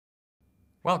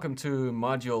Welcome to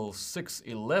Module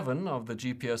 611 of the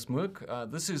GPS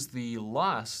MOOC. This is the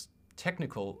last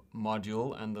technical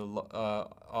module and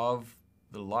of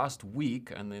the last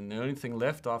week, and then the only thing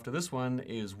left after this one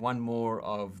is one more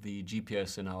of the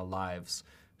GPS in our lives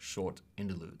short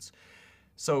interludes.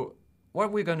 So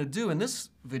what we're going to do in this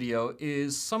video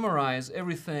is summarize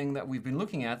everything that we've been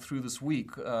looking at through this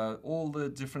week, all the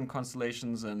different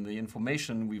constellations and the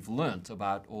information we've learnt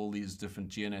about all these different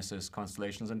GNSS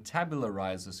constellations, and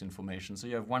tabularize this information so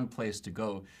you have one place to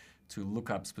go to look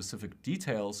up specific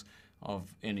details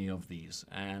of any of these.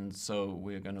 And so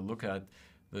we're going to look at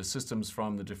the systems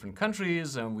from the different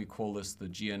countries, and we call this the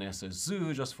GNSS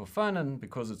Zoo just for fun, and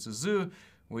because it's a zoo,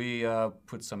 we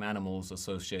put some animals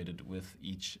associated with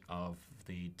each of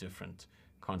the different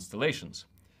constellations.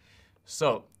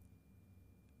 So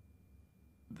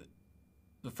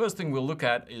the first thing we'll look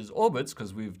at is orbits,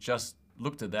 because we've just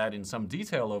looked at that in some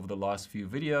detail over the last few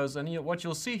videos. And what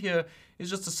you'll see here is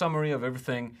just a summary of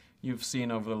everything you've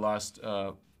seen over the last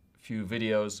few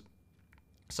videos,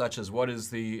 such as what is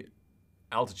the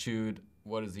altitude,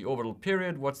 what is the orbital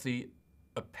period, what's the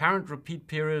apparent repeat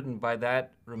period, and by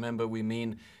that, remember, we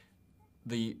mean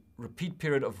the repeat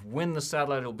period of when the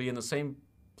satellite will be in the same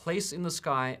place in the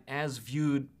sky as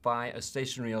viewed by a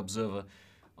stationary observer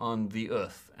on the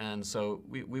Earth. And so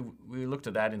we looked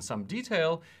at that in some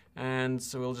detail, and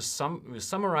so we'll just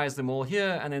summarize them all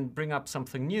here and then bring up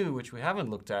something new which we haven't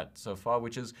looked at so far,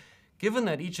 which is, given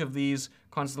that each of these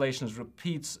constellations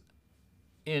repeats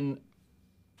in,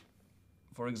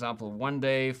 for example, 1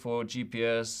 day for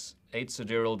GPS, 8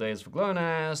 sidereal days for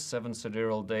GLONASS, 7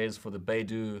 sidereal days for the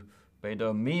Beidou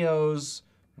MEOs,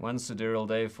 1 sidereal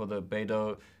day for the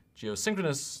Beidou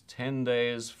geosynchronous, 10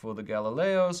 days for the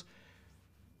Galileos.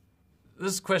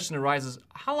 This question arises,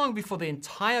 how long before the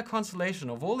entire constellation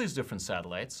of all these different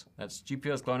satellites, that's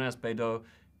GPS, GLONASS, Beidou,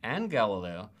 and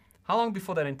Galileo, how long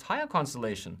before that entire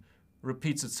constellation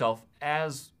repeats itself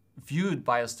as viewed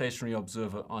by a stationary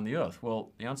observer on the Earth?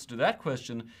 Well, the answer to that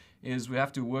question is we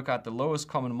have to work out the lowest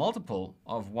common multiple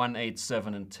of 1, 8,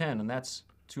 7, and 10, and that's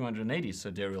 280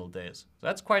 sidereal days. So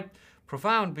that's quite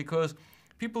profound, because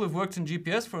people who've worked in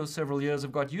GPS for several years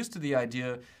have got used to the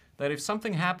idea that if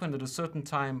something happened at a certain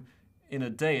time in a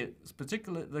day,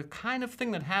 particularly the kind of thing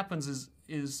that happens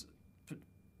is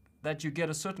that you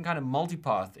get a certain kind of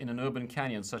multipath in an urban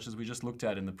canyon, such as we just looked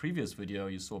at in the previous video.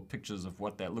 You saw pictures of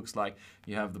what that looks like.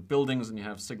 You have the buildings and you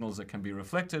have signals that can be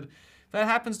reflected. That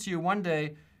happens to you one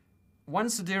day, 1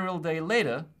 sidereal day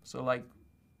later, so like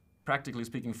practically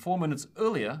speaking 4 minutes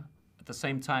earlier, at the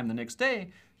same time the next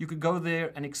day, you could go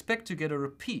there and expect to get a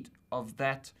repeat of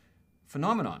that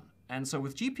phenomenon. And so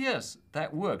with GPS,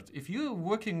 that worked. If you're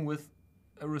working with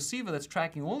a receiver that's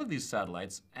tracking all of these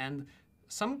satellites and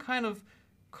some kind of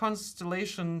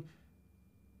constellation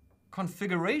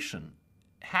configuration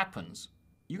happens,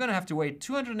 you're going to have to wait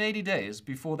 280 days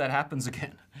before that happens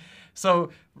again. So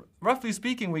roughly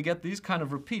speaking, we get these kind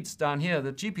of repeats down here.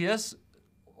 The GPS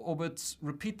orbits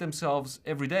repeat themselves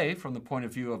every day from the point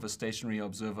of view of a stationary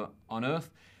observer on Earth.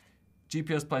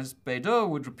 GPS plus Beidou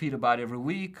would repeat about every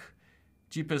week.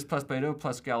 GPS plus Beidou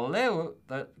plus Galileo,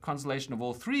 the constellation of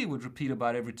all three, would repeat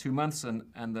about every 2 months, and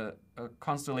the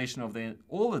constellation of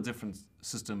all the different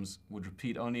systems would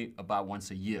repeat only about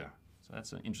once a year. So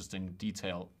that's an interesting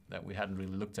detail that we hadn't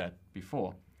really looked at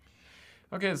before.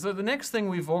 Okay, so the next thing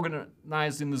we've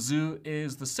organized in the zoo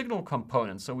is the signal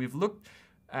component. So we've looked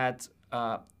at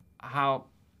how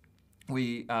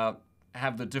we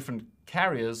have the different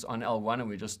carriers on L1, and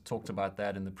we just talked about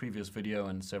that in the previous video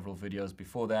and several videos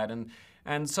before that.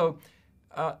 And so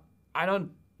I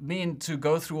don't mean to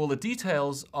go through all the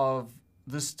details of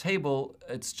this table.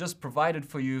 It's just provided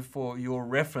for you for your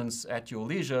reference at your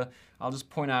leisure. I'll just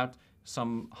point out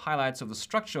some highlights of the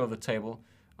structure of the table.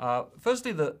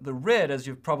 Firstly, the red, as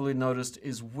you've probably noticed,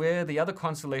 is where the other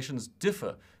constellations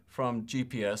differ from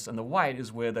GPS, and the white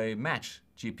is where they match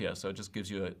GPS. So it just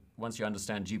gives you, once you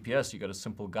understand GPS, you got a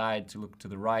simple guide to look to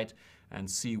the right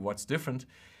and see what's different.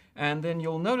 And then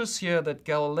you'll notice here that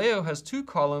Galileo has 2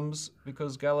 columns,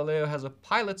 because Galileo has a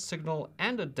pilot signal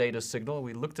and a data signal.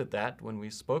 We looked at that when we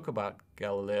spoke about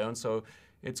Galileo, and so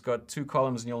it's got 2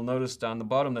 columns, and you'll notice down the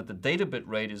bottom that the data bit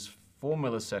rate is 4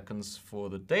 milliseconds for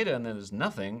the data, and then there's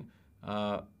nothing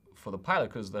for the pilot,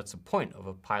 because that's the point of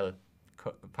a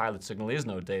pilot signal, is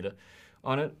no data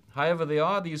on it. However, there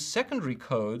are these secondary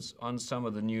codes on some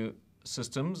of the new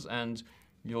systems, and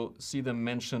you'll see them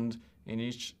mentioned in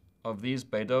each of these.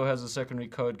 Beidou has a secondary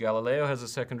code, Galileo has a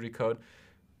secondary code.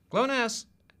 GLONASS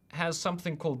has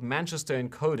something called Manchester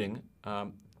encoding,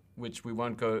 which we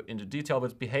won't go into detail,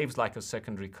 but it behaves like a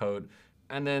secondary code.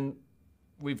 And then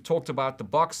we've talked about the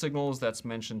box signals that's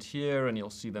mentioned here, and you'll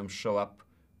see them show up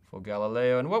for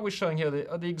Galileo. And what we're showing here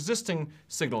are the existing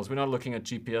signals. We're not looking at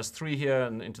GPS 3 here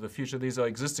and into the future. These are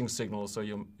existing signals. So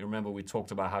you remember we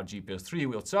talked about how GPS 3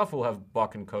 itself will have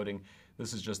Bach encoding.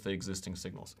 This is just the existing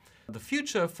signals. The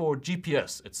future for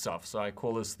GPS itself, so I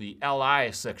call this the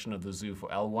LI section of the zoo for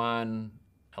L1,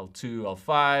 L2,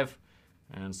 L5.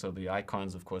 And so the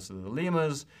icons, of course, are the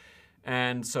lemurs.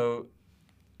 And so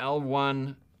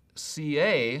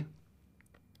L1CA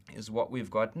is what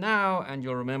we've got now. And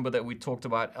you'll remember that we talked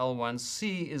about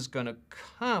L1C is going to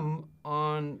come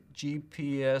on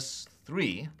GPS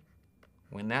 3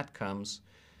 when that comes.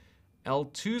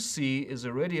 L2C is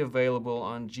already available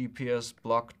on GPS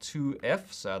Block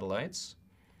 2F satellites.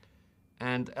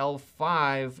 And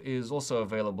L5 is also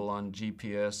available on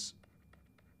GPS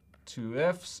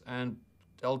 2Fs. And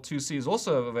L2C is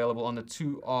also available on the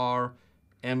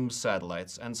 2RM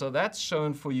satellites. And so that's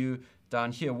shown for you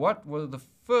down here. What were the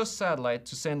first satellite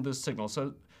to send this signal?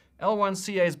 So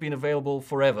L1CA has been available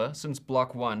forever, since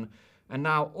Block 1. And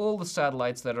now all the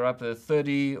satellites that are up there,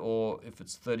 30, or if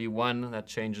it's 31, that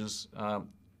changes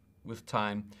with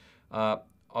time,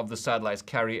 of the satellites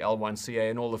carry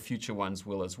L1CA, and all the future ones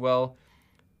will as well.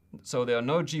 So there are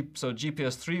no so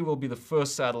GPS 3 will be the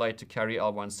first satellite to carry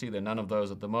L1C. There are none of those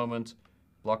at the moment.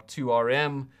 Block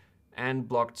 2RM and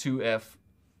Block 2F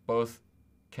both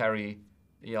carry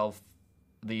the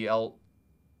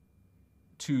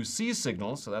L2C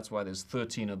signal, so that's why there's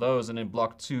 13 of those. And then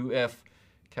Block 2F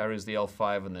carries the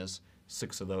L5, and there's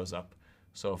 6 of those up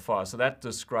so far. So that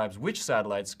describes which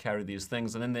satellites carry these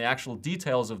things, and then the actual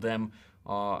details of them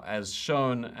are as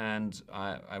shown, and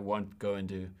I won't go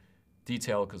into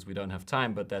detail because we don't have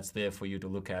time, but that's there for you to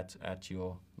look at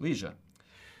your leisure.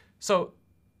 So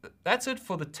that's it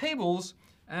for the tables,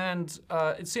 and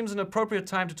it seems an appropriate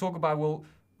time to talk about, well,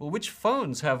 which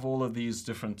phones have all of these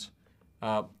different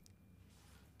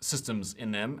systems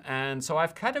in them. And so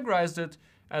I've categorized it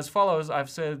as follows. I've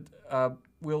said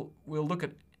we'll look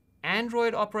at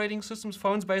Android operating systems,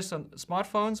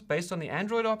 smartphones based on the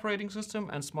Android operating system,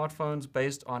 and smartphones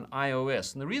based on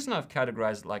iOS. And the reason I've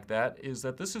categorized it like that is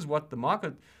that this is what the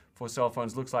market for cell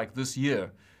phones looks like this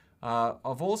year.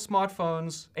 Of all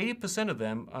smartphones, 80% of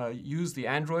them use the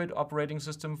Android operating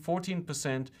system,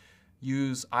 14%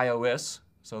 use iOS,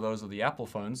 so those are the Apple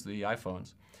phones, the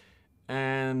iPhones.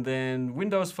 And then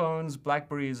Windows phones,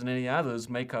 BlackBerries, and any others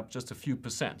make up just a few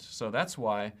percent. So that's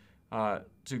why,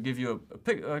 to give you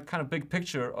a kind of big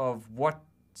picture of what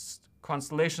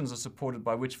constellations are supported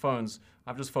by which phones,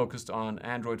 I've just focused on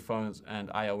Android phones and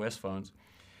iOS phones.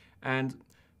 And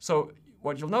so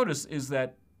what you'll notice is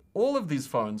that all of these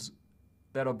phones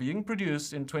that are being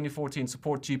produced in 2014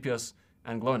 support GPS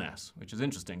and GLONASS, which is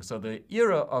interesting. So the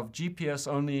era of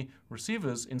GPS-only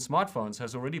receivers in smartphones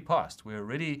has already passed. We're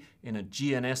already in a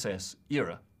GNSS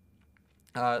era.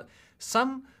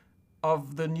 Some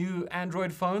of the new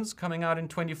Android phones coming out in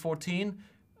 2014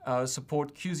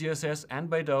 support QZSS and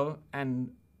Beidou,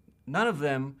 and none of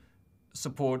them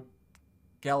support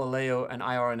Galileo and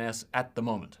IRNS at the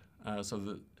moment.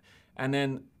 And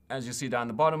then, as you see down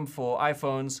the bottom, for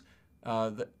iPhones,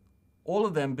 all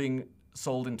of them being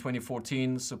sold in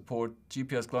 2014 support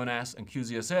GPS, GLONASS, and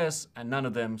QZSS, and none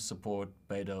of them support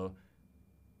Beidou,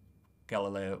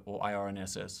 Galileo, or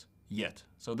IRNSS yet.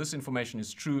 So this information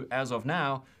is true as of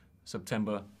now,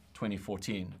 September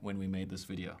 2014, when we made this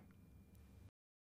video.